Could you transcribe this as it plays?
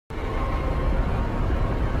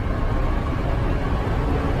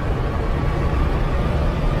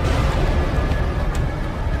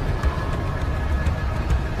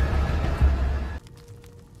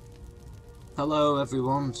Hello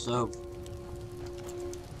everyone, so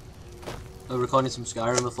we're recording some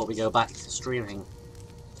Skyrim before we go back to streaming.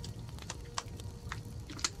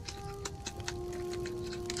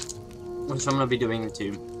 Which I'm going to be doing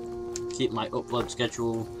to keep my upload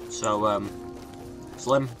schedule so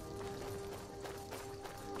slim.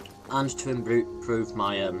 And to improve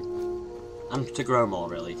my and to grow more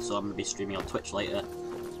really, so I'm going to be streaming on Twitch later.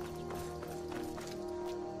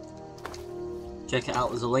 Check it out,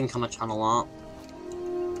 there's a link on my channel art.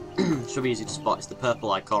 Should be easy to spot, it's the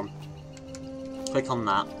purple icon. Click on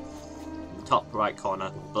that, top right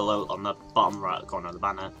corner, below on the bottom right corner of the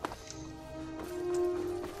banner.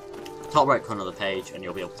 Top right corner of the page, and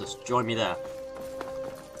you'll be able to join me there.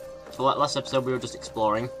 So last episode we were just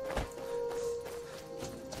exploring.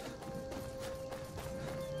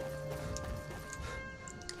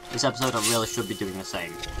 This episode I really should be doing the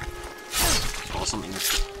same. Or something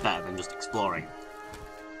better than just exploring.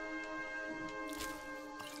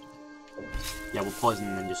 Yeah, we'll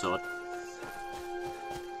poison the ninja sword.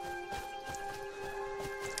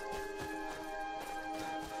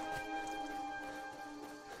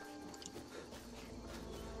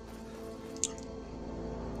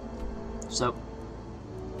 So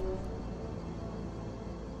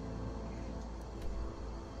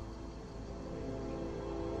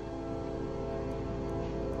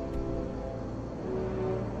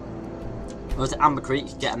go to Amber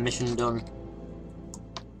Creek, get a mission done.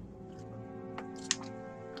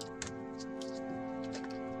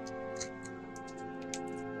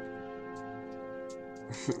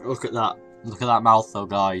 Look at that. Look at that mouth though,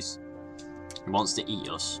 guys. He wants to eat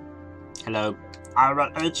us. Hello. I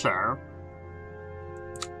will eat you.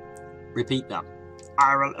 Repeat that.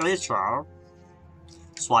 I will eat you.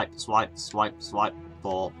 Swipe, swipe, swipe, swipe.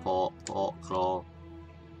 Paw, paw, paw, claw.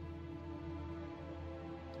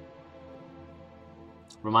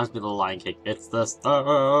 Reminds me of the Lion King. It's the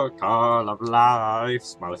circle of life.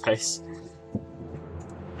 Smiley face.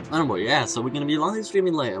 Anyway, yeah, so we're going to be live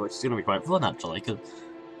streaming later, which is going to be quite fun actually, because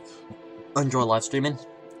I enjoy live streaming.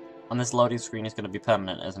 And this loading screen is going to be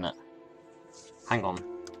permanent, isn't it? Hang on.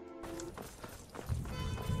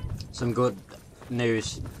 Some good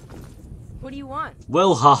news. What do you want?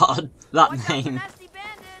 Wilhard, that Watch name. out for nasty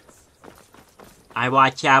bandits. I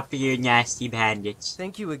watch out for you nasty bandits.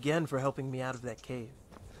 Thank you again for helping me out of that cave.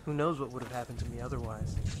 Who knows what would have happened to me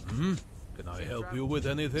otherwise. Hmm? Can I help you with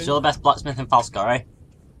anything? Still the best blacksmith in Falskar, eh?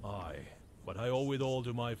 Aye, but I owe it all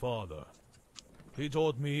to my father. He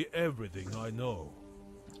taught me everything I know.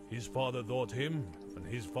 His father taught him, and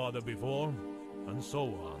his father before, and so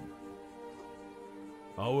on.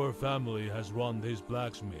 Our family has run this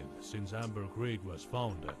blacksmith since Amber Creek was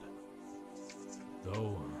founded.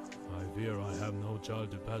 Though, I fear I have no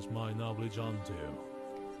child to pass my knowledge on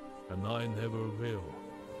to. And I never will.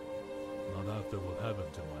 Not after what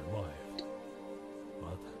happened to my wife.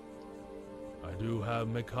 But I do have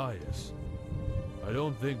Machias. I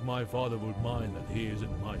don't think my father would mind that he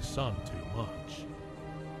isn't my son too much.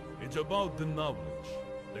 It's about the knowledge,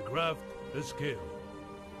 the craft, the skill.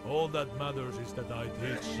 All that matters is that I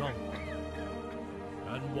teach someone.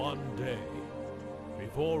 And one day,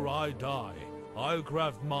 before I die, I'll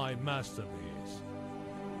craft my masterpiece.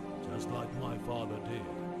 Just like my father did.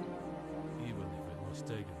 Even if it was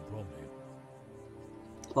taken from him.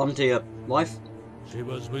 On to your wife. She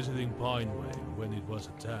was visiting Pineway when it was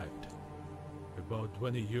attacked. About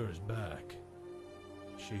 20 years back.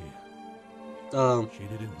 She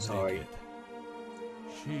didn't sorry. make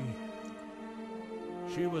it.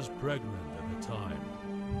 She was pregnant at the time.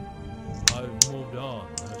 I've moved on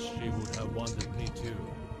as she would have wanted me to.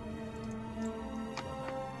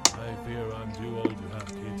 I fear I'm too old to have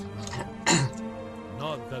kids now.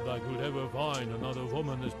 Not that I could ever find another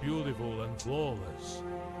woman as beautiful and flawless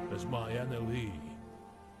as my Anna Lee.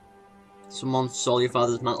 Someone stole your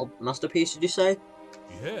father's masterpiece, did you say?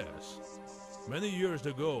 Yes. Many years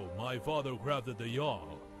ago, my father crafted the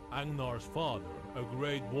Jarl, Agnar's father, a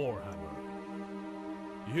great warhammer.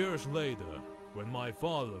 Years later, when my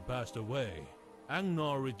father passed away,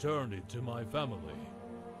 Agnar returned it to my family.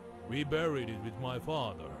 We buried it with my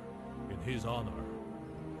father, in his honor.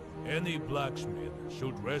 Any blacksmith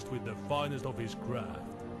should rest with the finest of his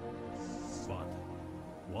craft. But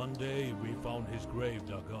one day we found his grave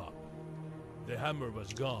dug up. The hammer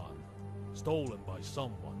was gone, stolen by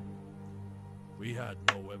someone. We had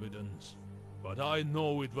no evidence, but I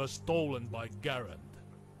know it was stolen by Garand.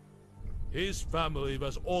 His family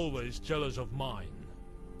was always jealous of mine.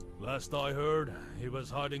 Last I heard, he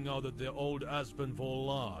was hiding out at the old Aspenfall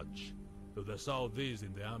Lodge, to the southeast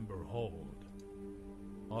in the Amber Hold.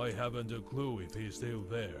 I haven't a clue if he's still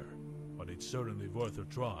there, but it's certainly worth a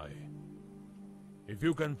try. If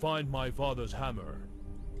you can find my father's hammer,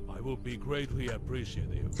 I will be greatly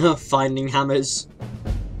appreciative. Finding hammers.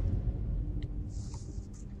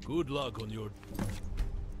 Good luck on your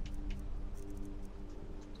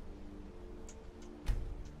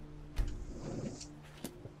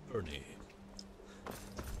journey.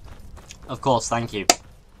 Of course, thank you.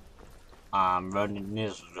 Running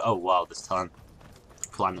is. Oh wow, this time.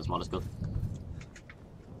 Climbers mod is good.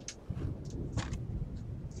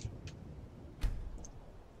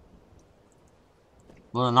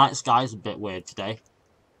 Well, the night sky's a bit weird today.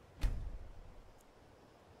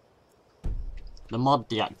 The mod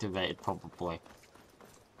deactivated, probably.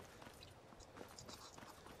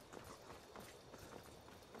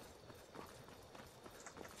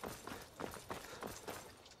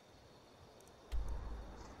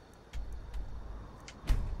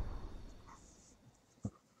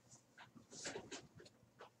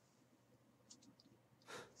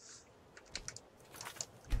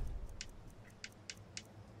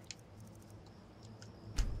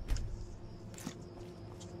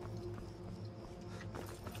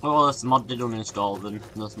 Well, if the mod did uninstall, then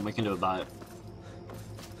nothing we can do about it.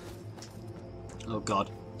 Oh god.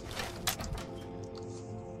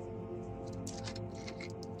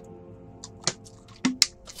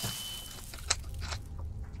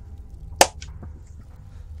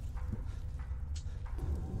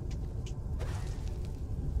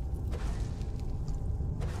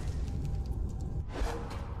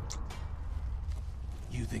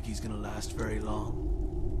 You think he's gonna last very long?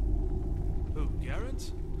 Who,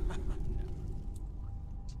 Garrett?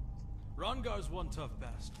 Rongar's one tough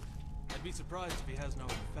bastard. I'd be surprised if he hasn't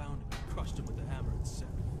already found him and crushed him with the hammer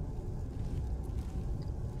itself.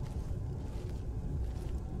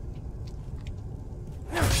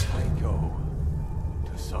 I go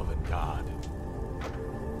to Sovngarde.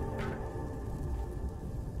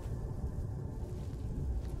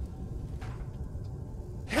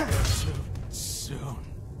 Too soon.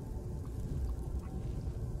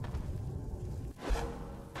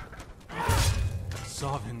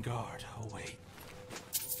 Sovngarde, oh wait.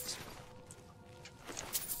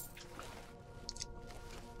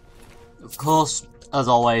 Of course, as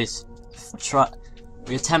always,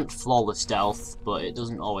 we attempt flawless stealth, but it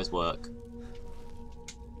doesn't always work.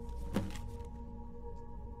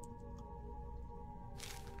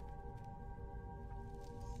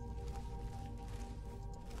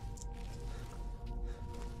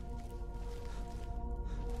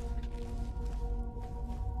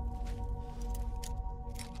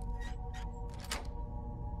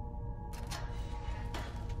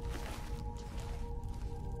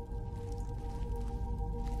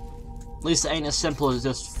 At least it ain't as simple as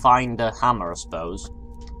just find a hammer, I suppose.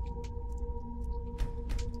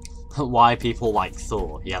 Why people like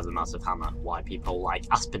Thor, he has a massive hammer. Why people like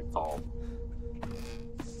Aspenfall.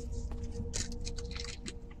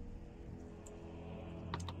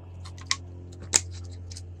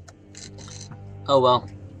 Oh well.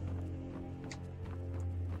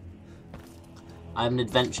 I have an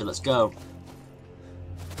adventure, let's go.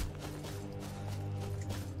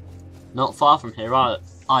 Not far from here,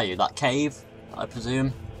 are you? That cave, I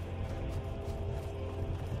presume?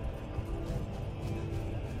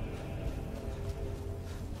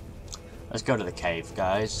 Let's go to the cave,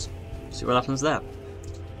 guys. See what happens there.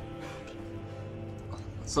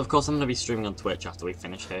 So of course I'm going to be streaming on Twitch after we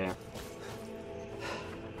finish here.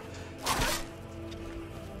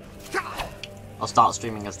 I'll start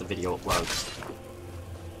streaming as the video uploads.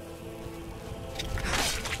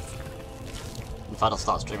 In fact, I'll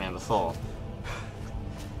start streaming before.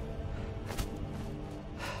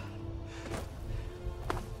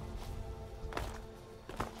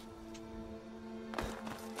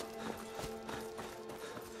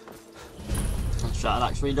 That'd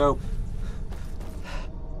actually dope.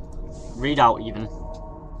 Read out even.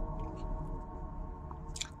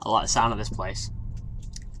 I like the sound of this place.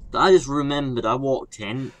 But I just remembered I walked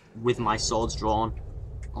in with my swords drawn.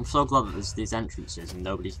 I'm so glad that there's these entrances and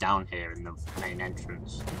nobody's down here in the main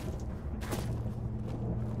entrance.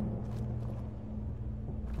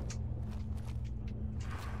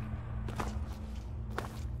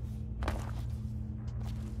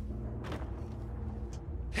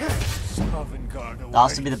 That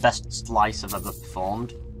has to be the best slice I've ever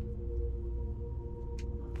performed.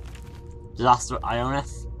 Disaster at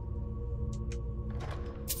Ionith.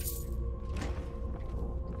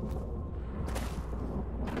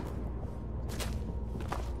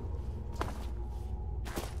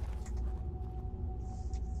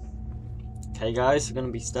 Okay guys, we're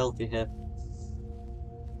gonna be stealthy here.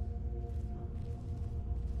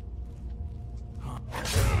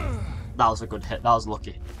 That was a good hit, that was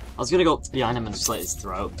lucky. was gonna go behind him and slit his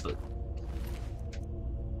throat, but...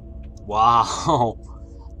 Wow!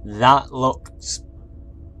 That looks...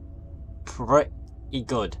 pretty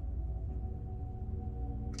good.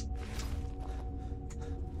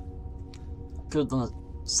 Could have done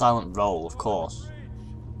a silent roll, of course.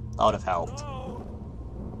 That would have helped.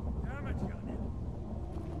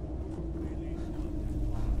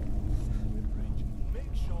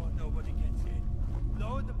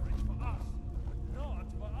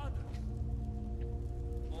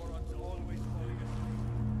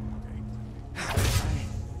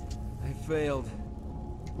 Failed.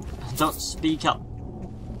 Don't speak up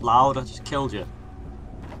loud, I just killed you.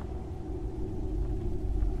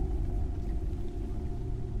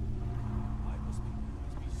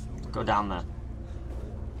 Go down there.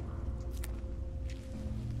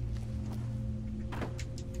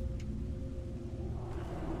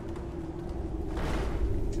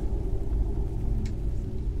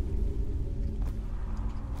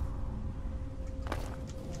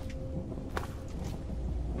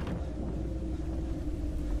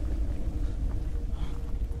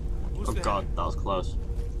 Oh god, that was close.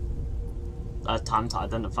 I have time to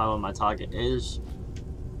identify where my target is.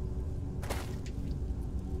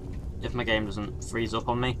 If my game doesn't freeze up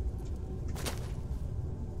on me.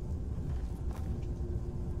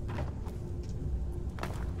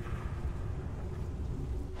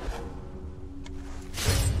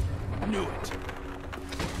 Knew it.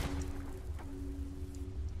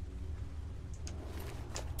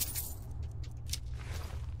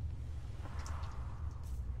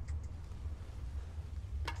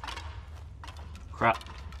 Crap.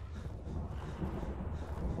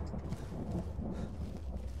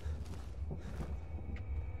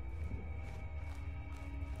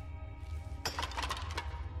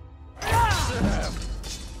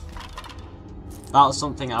 That was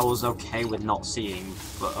something I was okay with not seeing,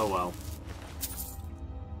 but oh well.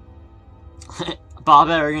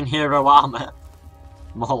 Barbarian hero armor.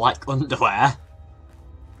 More like underwear.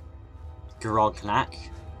 Grognak.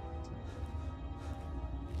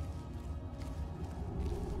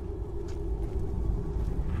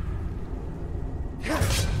 I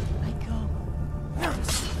go to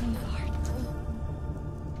Sovngarde.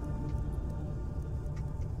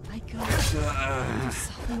 I go to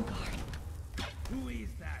Sovngarde. Who is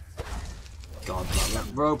that? God, that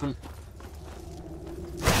we're open.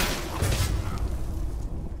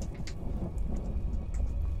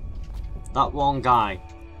 That one guy.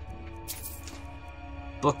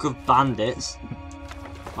 Book of Bandits.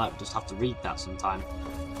 Might just have to read that sometime.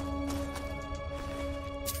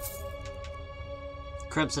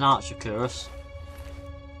 Crimson Archer Curse.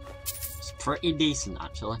 It's pretty decent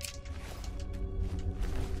actually.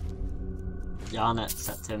 Yarnet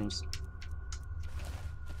Septims.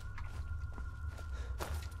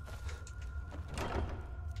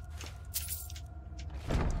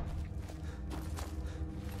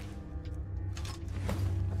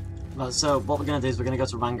 So what we're going to do is we're going to go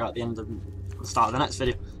to Vanguard at the end of the start of the next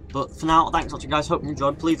video. But for now, thanks for watching guys, hope you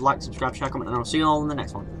enjoyed. Please like, subscribe, share, comment, and I'll see you all in the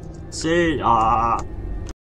next one. See ya!